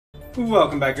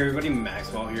Welcome back everybody,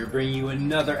 MaxWAL here, bringing you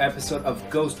another episode of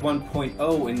Ghost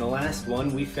 1.0. In the last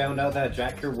one, we found out that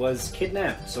Jacker was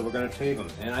kidnapped, so we're gonna save him.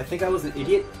 And I think I was an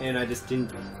idiot, and I just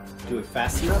didn't do it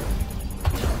fast enough.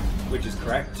 Which is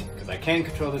correct, because I can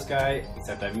control this guy,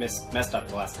 except I messed up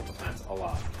the last couple times a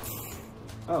lot.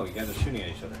 Oh, you guys are shooting at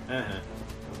each other.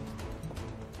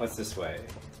 What's this way?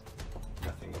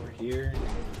 Nothing over here.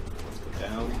 Let's go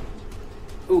down.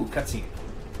 Ooh, cutscene.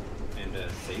 And a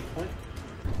save point?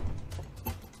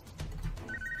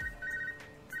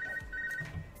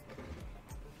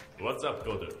 What's up,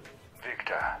 Goder?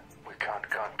 Victor, we can't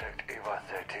contact Eva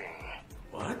 13.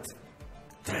 What?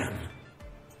 Damn.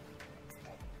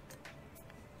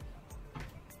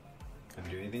 Can I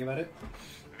do anything about it?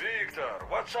 Victor,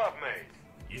 what's up, mate?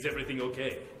 Is everything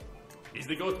okay? Is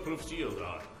the ghost-proof shield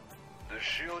on? The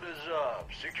shield is up,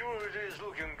 security is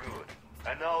looking good,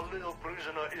 and our little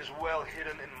prisoner is well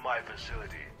hidden in my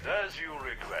facility, as you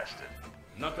requested.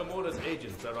 Nakamura's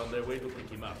agents are on their way to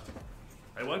pick him up.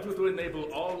 I want you to enable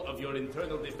all of your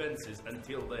internal defenses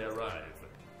until they arrive.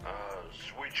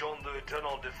 Switch on the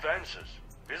internal defenses.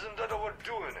 Isn't that how we're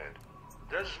doing it?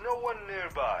 There's no one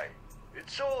nearby.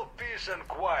 It's all peace and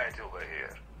quiet over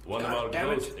here. One of our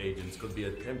ghost agents could be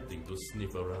attempting to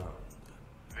sniff around.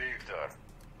 Victor,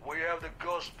 we have the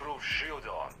ghost-proof shield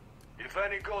on. If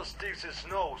any ghost sticks his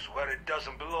nose where it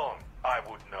doesn't belong, I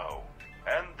would know.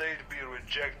 And they'd be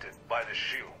rejected by the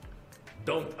shield.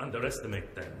 Don't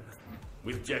underestimate them.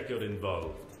 With Jacker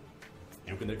involved,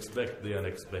 you can expect the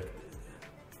unexpected.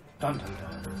 Dun dun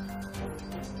dun.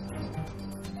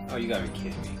 Oh, you gotta be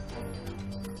kidding me.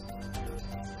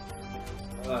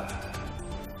 Alright,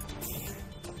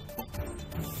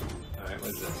 what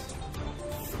is this?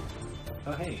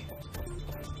 Oh, hey.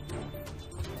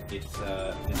 It's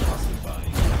awesome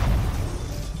body.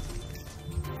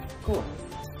 Cool.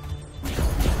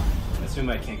 I assume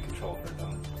I can't control her,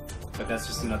 though. But that's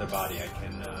just another body I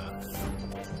can,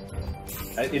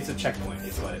 it's a checkpoint,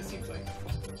 is what it seems like.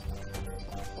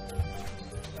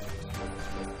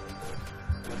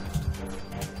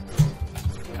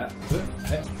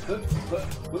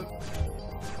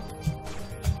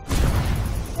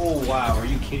 Oh wow, are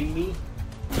you kidding me?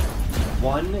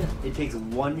 One? It takes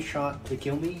one shot to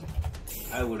kill me?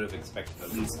 I would have expected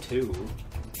at least two.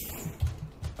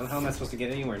 How the hell am I supposed to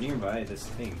get anywhere nearby this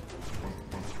thing?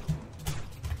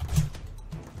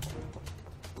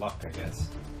 Luck, I guess.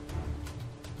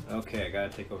 Okay, I gotta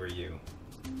take over you.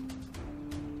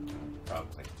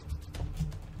 Probably.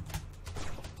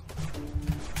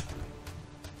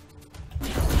 Is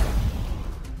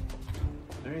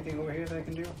there anything over here that I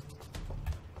can do?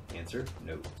 Answer,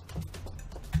 no.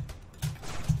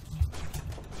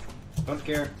 Don't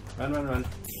scare. Run, run, run.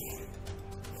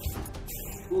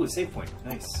 Ooh, a save point.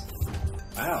 Nice.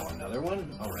 Wow, another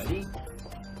one already?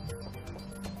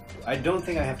 I don't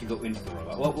think I have to go into the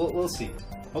robot. Well, we'll see.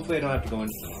 Hopefully I don't have to go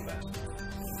into the robot.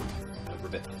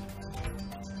 Ribbit.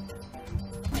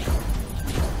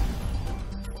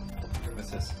 What's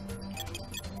this?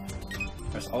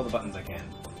 Press all the buttons I can.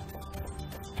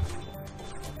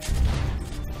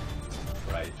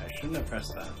 Right, I shouldn't have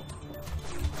pressed that.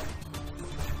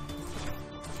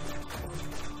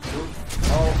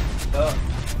 All the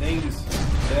things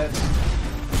that...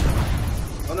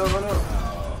 Oh no, oh no!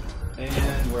 Oh.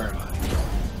 And where am I?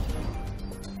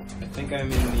 I think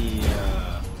I'm in the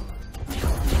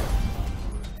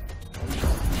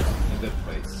a good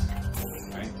place,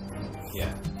 right?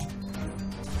 Yeah.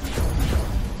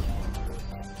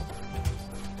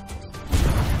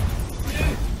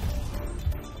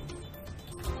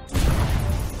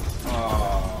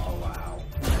 Oh wow!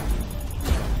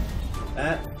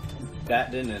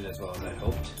 That didn't end as well as I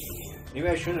hoped. Maybe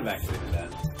I shouldn't have activated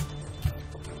that.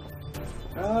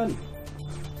 Run!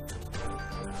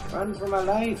 Run for my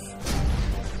life!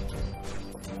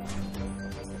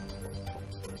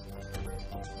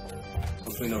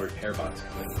 Hopefully no repair bots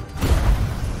come in.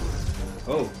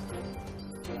 Oh!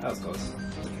 That was close.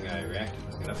 I think I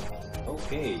reacted enough.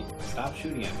 Okay, stop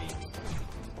shooting at me.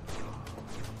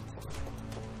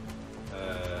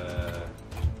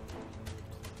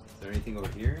 Is there anything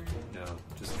over here? No,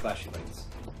 just flashy lights.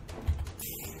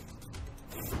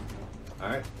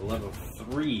 Alright, level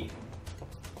 3.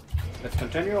 Let's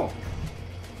continue.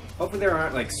 Hopefully there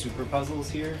aren't like super puzzles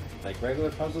here. Like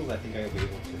regular puzzles, I think I'll be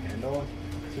able to handle.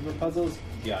 Super puzzles?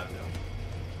 Yeah,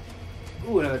 no.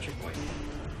 Ooh, another checkpoint.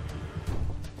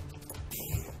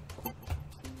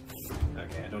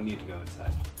 Okay, I don't need to go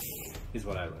inside. Is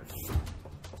what I learned.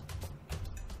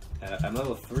 I'm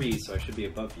level 3, so I should be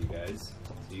above you guys.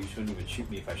 So you shouldn't even shoot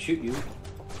me if I shoot you.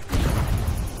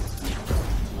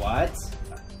 What?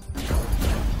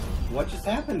 What just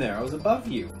happened there? I was above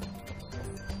you.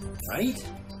 Right?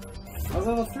 I was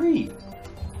level 3.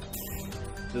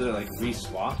 Did it like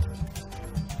re-swap?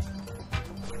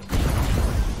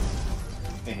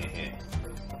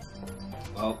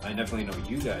 Well, I definitely know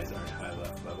you guys aren't high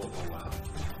level. Oh wow.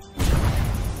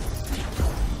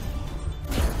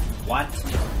 What?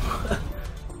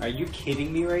 Are you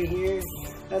kidding me right here?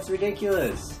 That's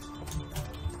ridiculous.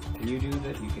 Can you do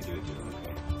that? You can do it too.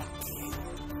 Okay.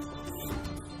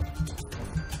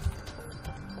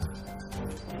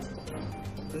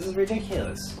 This is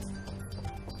ridiculous.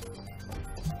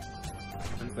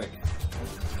 I'm quick.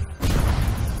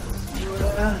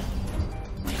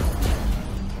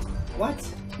 What?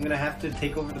 I'm gonna have to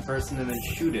take over the person and then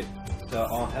shoot it to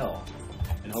all hell.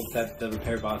 And hope that the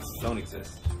repair bots don't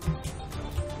exist.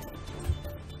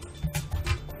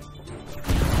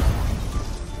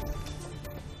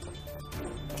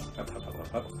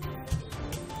 Up.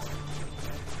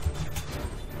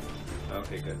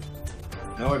 Okay, good.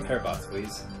 No repair bots,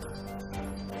 please.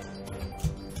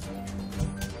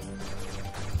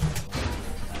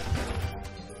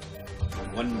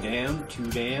 One down,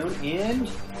 2 down, and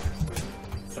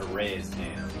 3 is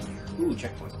down. Ooh,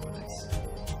 checkpoint. Nice.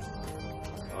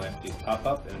 All I have to do is pop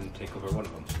up and take over one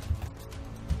of them.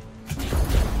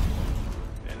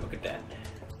 And look at that.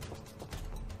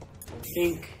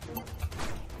 Think.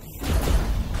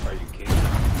 Are you kidding?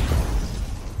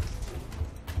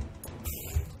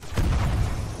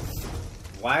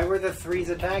 Why were the 3s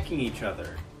attacking each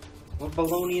other? What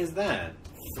baloney is that?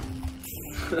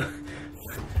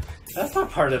 That's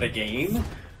not part of the game.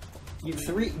 You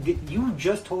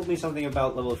just told me something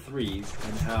about level 3s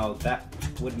and how that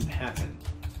wouldn't happen.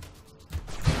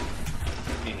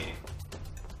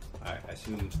 I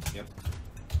assume, yep.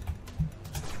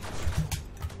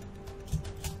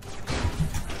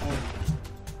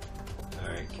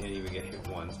 Alright, can't even get hit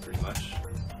once, pretty much.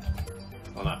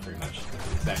 Well, not pretty much.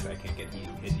 Exactly, I can't get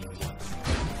hit even once.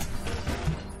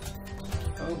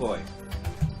 Oh boy.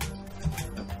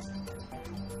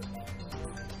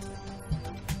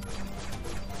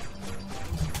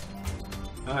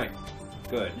 Alright,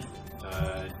 good.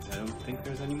 I don't think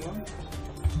there's any more.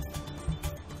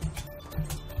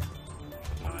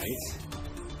 Nice.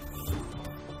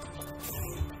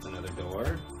 Another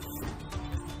door.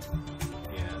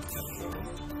 Yeah, let's go.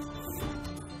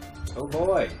 Oh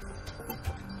boy!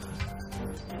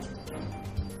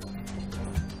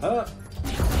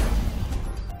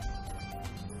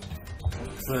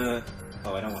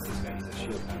 Oh, I don't want this guy. He's a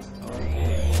shield now. Oh,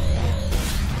 yeah.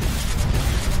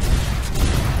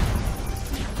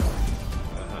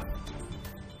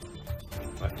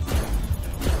 What?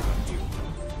 You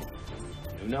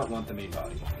do not want the main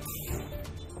body.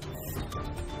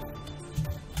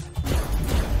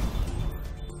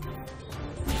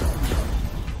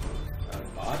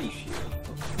 Body shield.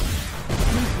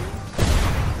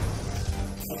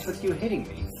 What's with you hitting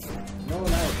me? No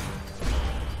allowed.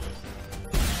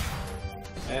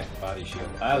 Body shield.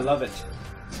 I love it.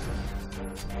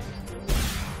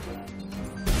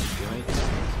 Do anything?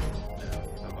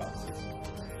 No boxes.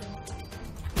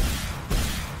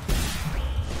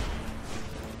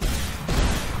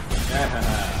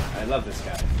 I love this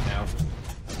guy. Now,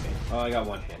 okay. Oh, I got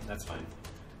 1 hit. That's fine.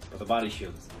 But the body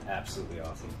shield is absolutely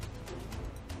awesome.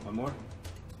 One more.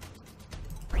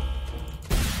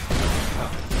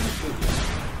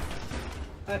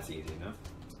 That's easy enough.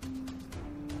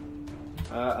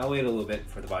 I'll wait a little bit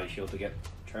for the body shield to get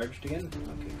charged again.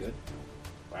 Okay, good.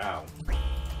 Wow.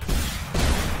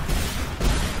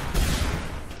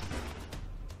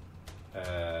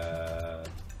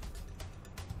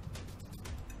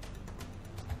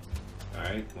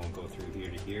 Alright, won't go through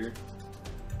here to here.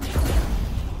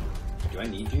 Do I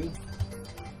need you?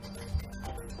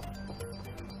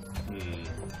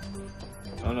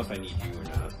 I don't know if I need you or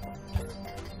not.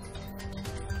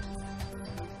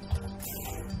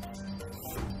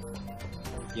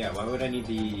 Yeah, why would I need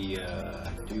the,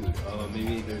 dude? Oh,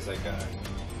 maybe there's like a...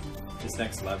 This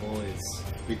next level is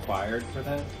required for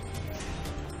that?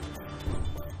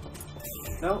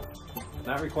 No,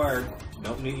 not required.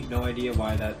 No idea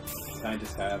why that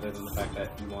scientist guy, other than the fact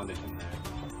that you wanted him there.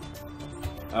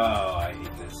 Oh, I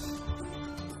hate this.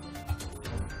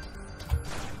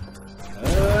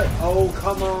 Oh,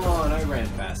 come on! I ran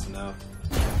fast enough.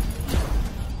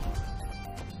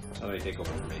 Somebody take over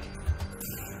for me.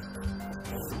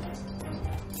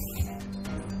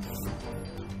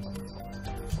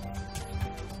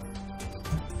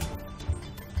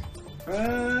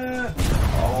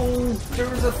 Oh, there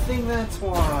was a thing, that's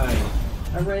why!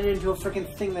 I ran into a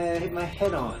freaking thing that I hit my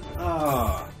head on.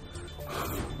 Ah.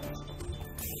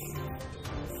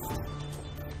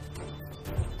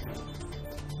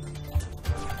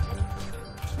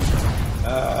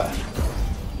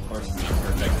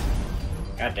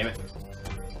 God damn it.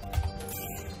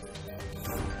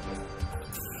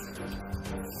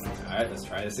 Alright, let's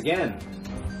try this again.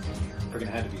 Freaking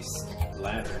had to be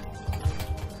ladder.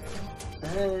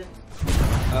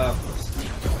 Of course.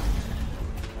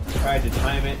 Tried to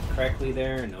time it correctly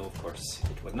there. No, of course,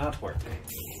 it would not work.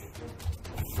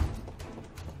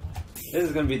 This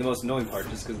is going to be the most annoying part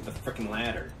just because of the freaking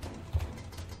ladder.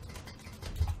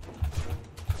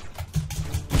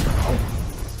 Oh,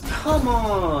 come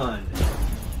on!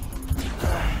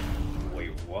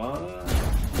 Wait, what?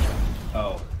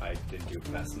 Oh, I didn't do it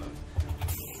fast enough.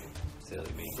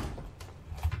 Silly me.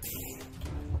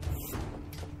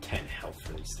 10 health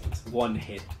for these things. 1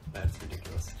 hit. That's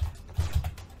ridiculous.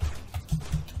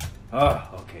 Oh,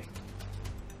 okay.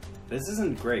 This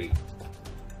isn't great.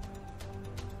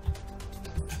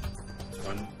 Let's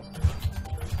run.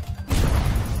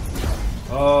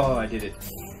 Oh, I did it.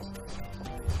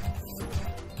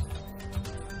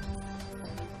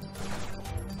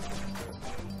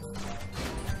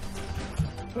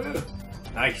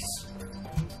 Nice.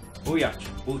 Booyah.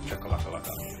 Boom chakalaka.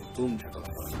 Boom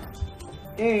chakalaka.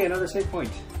 Yay, another save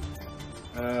point.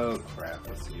 Oh crap,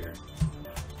 what's here?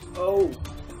 Oh!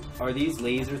 Are these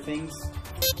laser things?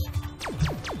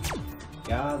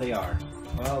 Yeah, they are.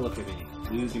 Well, look at me.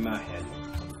 Losing my head.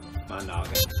 My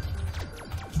noggin.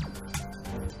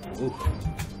 Ooh.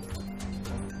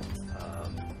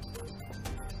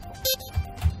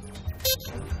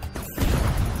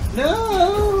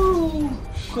 No!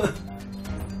 I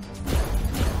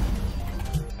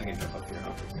can jump up here.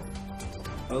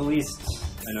 Well, at least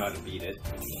I know how to beat it.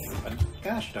 But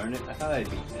gosh darn it, I thought I'd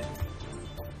beaten it.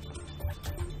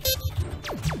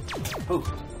 Oh.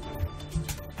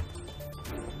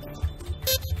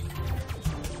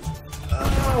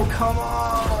 Oh, come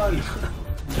on!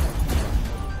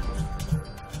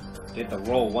 Did the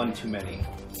roll one too many.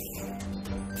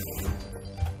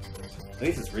 At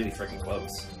least it's really freaking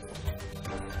close.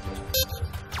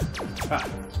 Ah.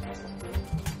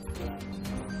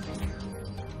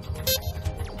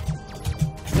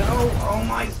 No! Oh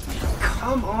my...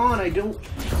 Come on! I don't...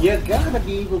 You gotta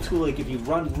be able to, like, if you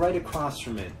run right across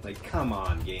from it. Like, come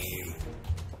on, game.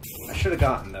 I should have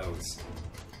gotten those.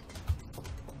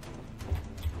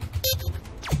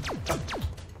 Oh.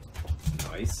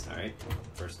 Nice. Alright.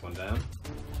 First one down.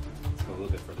 Let's go a little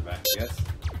bit further back, I guess.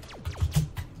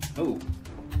 Oh!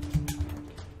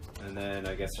 And then,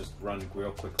 I guess, just run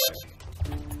real quick like.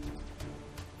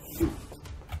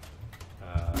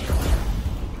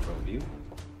 Control view.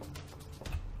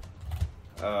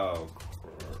 Oh,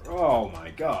 oh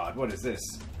my god, what is this?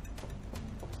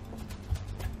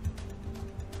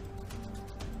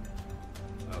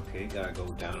 Okay, gotta go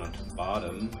down onto the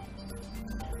bottom.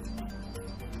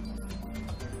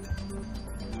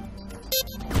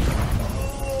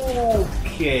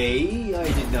 Okay,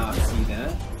 I did not see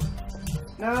that.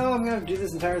 No, I'm gonna do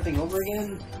this entire thing over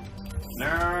again?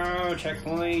 No,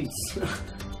 checkpoints!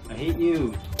 I hate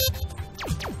you.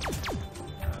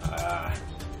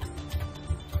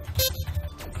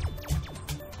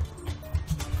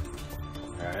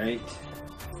 Alright.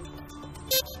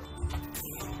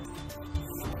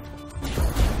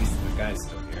 At least the guy's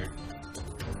still here.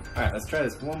 Alright, let's try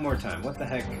this one more time. What the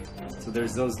heck? So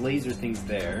there's those laser things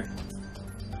there.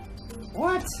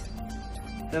 What?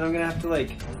 Then I'm gonna have to,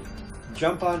 like,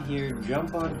 jump on here,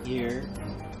 jump on here.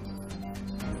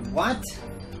 What?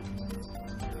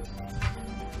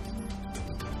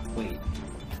 Wait.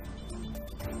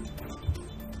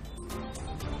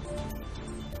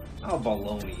 Oh,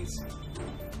 balonies.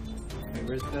 Wait,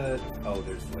 where's the... Oh,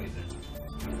 there's the laser.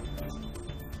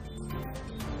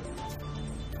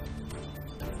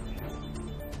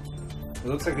 It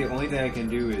looks like the only thing I can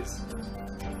do is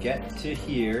get to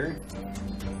here,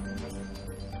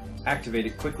 activate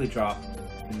it, quickly drop,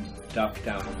 and duck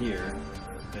down here,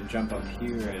 then jump up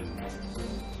here and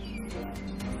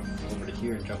over to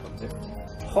here and jump up there.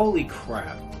 Holy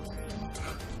crap!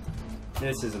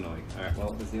 This is annoying. Alright,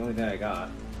 well, it's the only thing I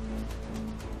got.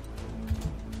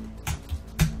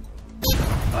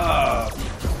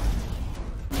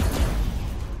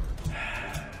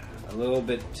 A little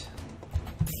bit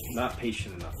not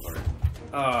patient enough for it.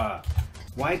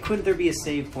 Why couldn't there be a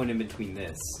save point in between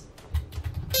this?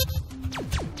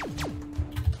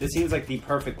 This seems like the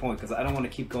perfect point, because I don't want to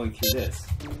keep going through this.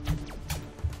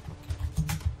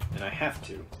 And I have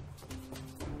to.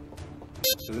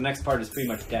 So the next part is pretty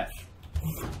much death.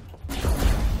 Okay,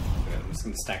 I'm just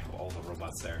going to stack all the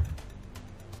robots there.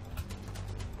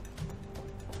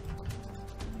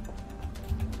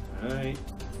 Alright,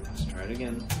 let's try it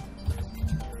again.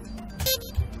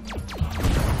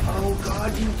 Oh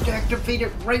god, you activate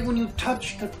it right when you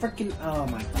touch the frickin'... Oh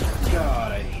my god.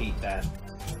 God, I hate that.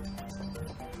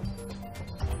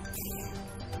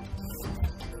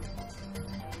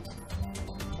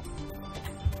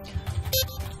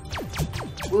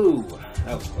 Woo!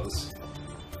 That was close.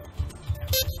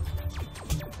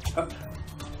 Up.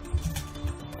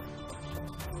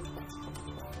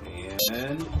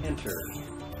 And enter.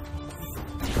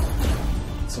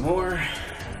 Some more.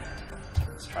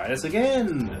 Let's try this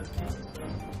again.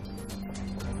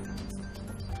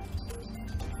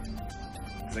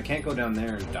 Because I can't go down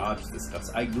there and dodge this stuff.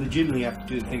 So I legitimately have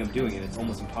to do the thing I'm doing, and it's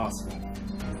almost impossible.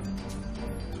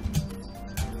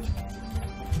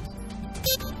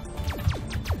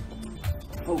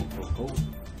 Oh, oh, oh.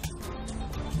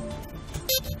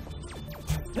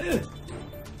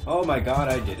 Oh my god,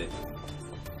 I did it.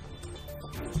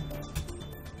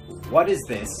 What is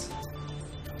this?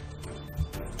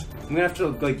 I'm gonna have to,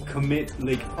 like, commit,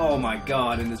 like, oh my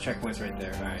god, and this checkpoint's right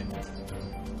there. Alright.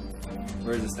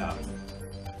 Where does it stop?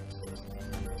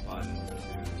 1, 2,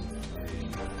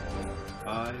 3, 4,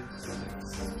 5, 6.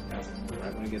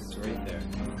 Right when it gets to right there.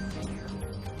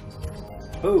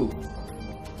 Ooh!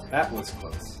 That was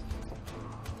close.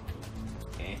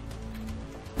 Okay.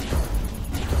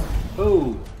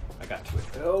 Ooh! I got to it.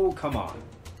 Oh, come on.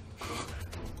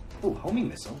 Ooh, homing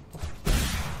missile.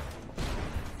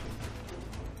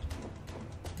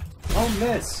 Oh,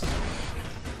 miss!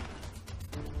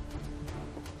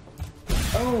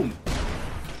 Boom!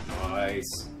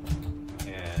 Nice.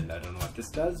 And I don't know what this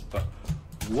does, but...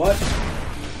 What?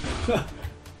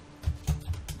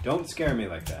 Don't scare me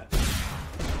like that.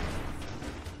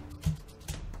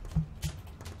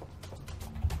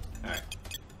 Alright.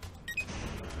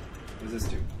 What does this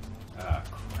do? Ah,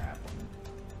 crap.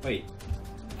 Wait.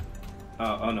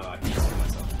 Oh no, I can just kill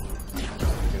myself.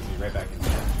 It gives me right back in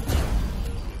there.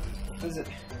 What is it?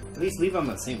 At least leave on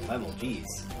the same level, jeez.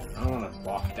 I don't want to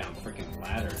walk down freaking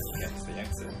ladders to get to the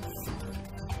exit.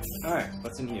 Alright,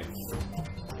 what's in here?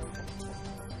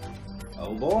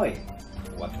 Oh boy!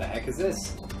 What the heck is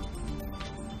this?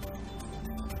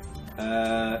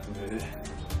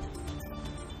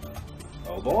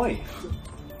 Oh boy!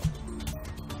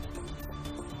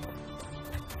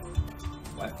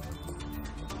 What?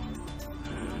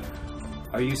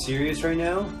 Are you serious right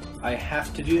now? I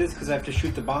have to do this because I have to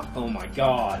shoot the box. Oh my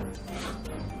god.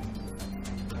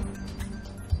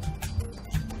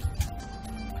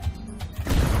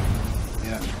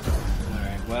 Yeah.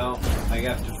 Alright, well, I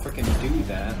have to frickin' do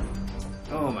that.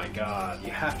 Oh my god.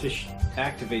 You have to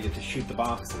activate it to shoot the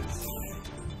boxes.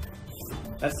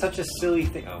 That's such a silly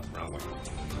thing. Oh, wrong way.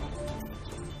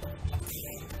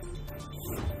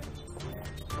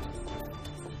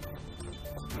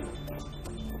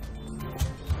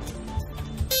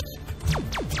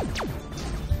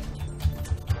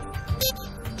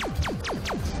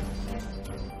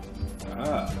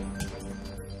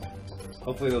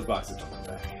 Hopefully those boxes don't come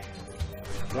back.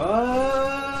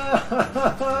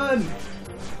 Run!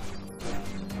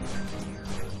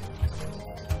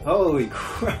 Holy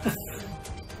crap!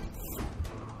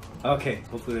 Okay,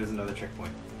 hopefully there's another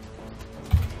checkpoint.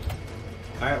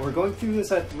 Alright, we're going through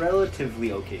this at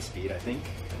relatively okay speed, I think.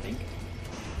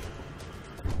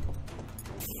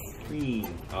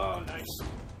 Green. Oh, nice.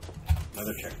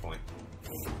 Another checkpoint.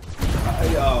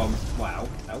 Wow.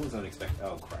 That was unexpected.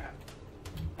 Oh, crap.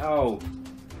 Oh.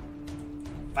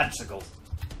 Bicycles.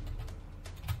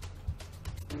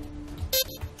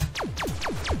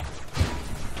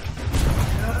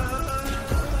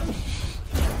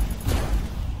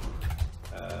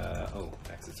 Oh,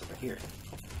 exit's over here.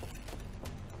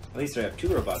 At least I have 2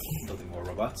 robots building more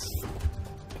robots.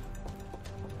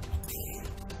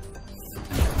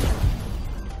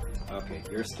 Okay,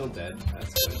 you're still dead.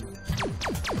 That's good.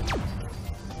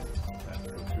 Let's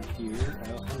go through here.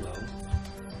 Oh, hello.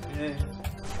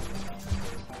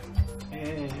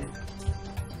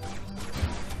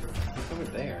 What's over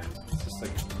there? It's just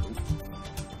like...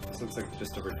 This looks like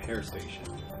just a repair station.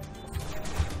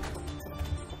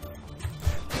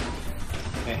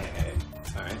 Hey.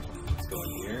 Alright, let's go in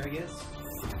here, I guess.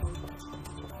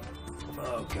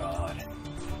 Oh god.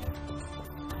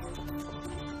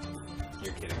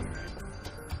 You're kidding me, right?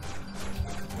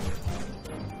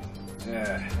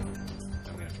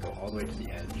 I'm gonna have to go all the way to the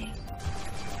edge.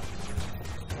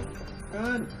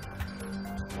 Run!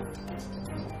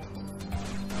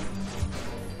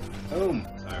 Boom!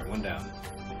 Alright, one down.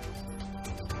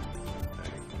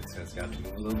 Alright, this guy's got to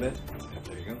move a little bit.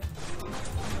 There you go.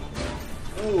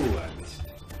 Oh, I missed.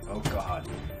 Oh god.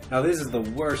 Now this is the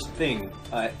worst thing.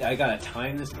 I gotta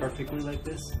time this perfectly like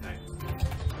this. Alright.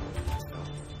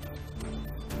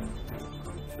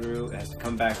 Come through. It has to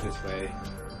come back this way.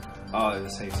 Oh,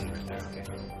 there's a safe seat right there. Okay.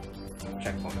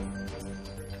 Checkpoint.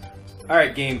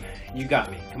 Alright, game. You got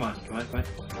me. Come on, come on, come on.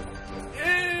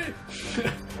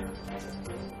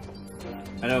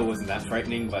 I know it wasn't that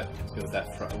frightening, but it was that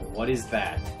what is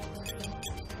that?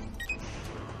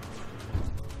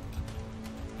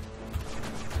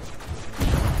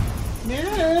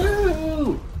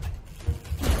 No!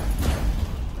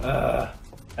 I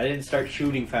didn't start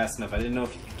shooting fast enough. I didn't know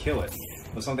if you could kill it.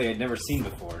 It was something I'd never seen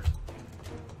before.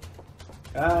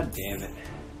 God damn it.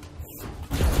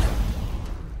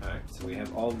 Alright, so we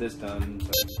have all of this done.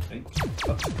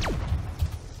 So,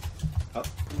 up.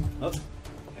 Up.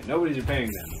 And nobody's repairing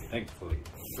them, thankfully.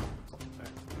 Right.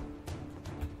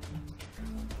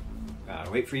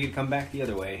 Gotta wait for you to come back the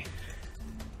other way.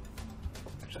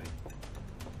 Actually.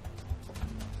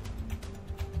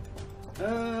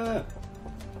 Alright.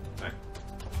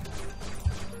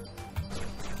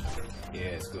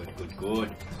 Yes, good, good,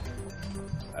 good.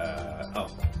 Oh,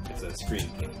 it's a screen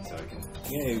thing, so I can...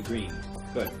 Yay, green.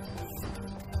 Good.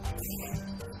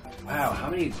 Wow, how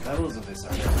many levels of this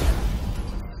are there?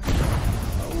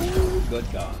 Oh, good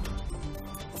God.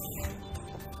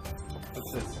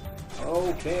 What's this?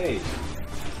 Okay.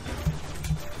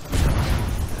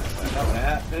 Find out what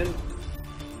happened.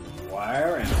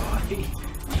 Where am I?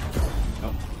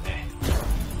 Nope. Eh.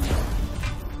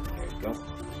 There you go.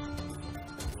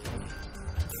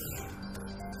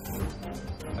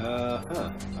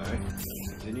 Alright.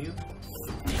 Continue.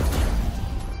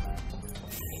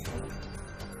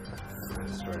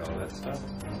 Destroyed all that stuff.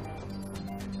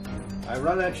 I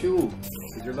run at you!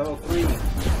 Because you're level 3!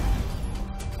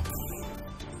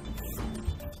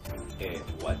 Okay,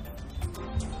 what?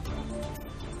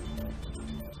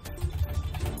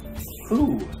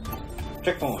 Ooh!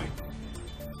 Checkpoint!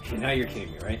 Okay, now you're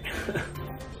kidding me, right?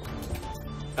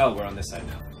 Oh, we're on this side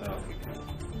now. Oh, okay.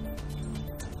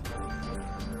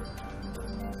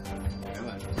 Come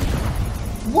on.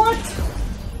 What?!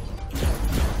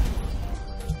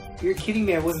 You're kidding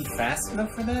me, I wasn't fast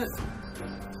enough for that?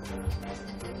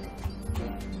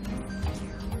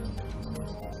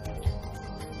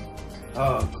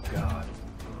 Oh God.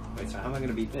 Wait, so how am I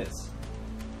gonna beat this?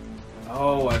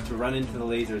 Oh, I have to run into the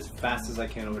laser as fast as I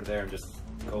can over there and just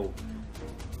go.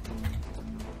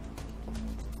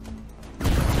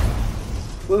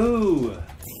 Woo!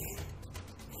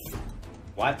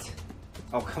 What?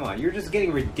 Oh, come on, you're just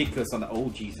getting ridiculous on the... Oh,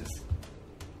 Jesus.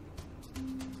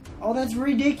 Oh, that's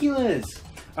ridiculous!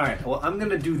 Alright, well, I'm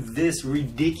gonna do this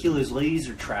ridiculous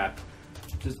laser trap.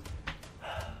 Just...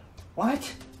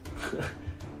 What? Because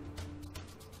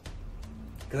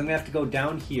I'm gonna have to go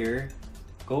down here,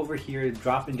 go over here,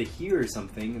 drop into here or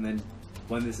something, and then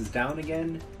when this is down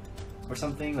again, or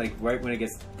something, like right when it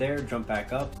gets there, jump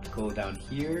back up, go down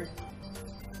here,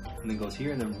 and then goes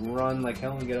here, and then run like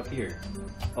hell and get up here.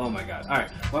 Oh my God.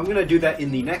 Alright, well I'm gonna do that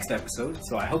in the next episode,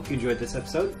 so I hope you enjoyed this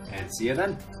episode, and see you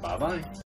then. Bye bye.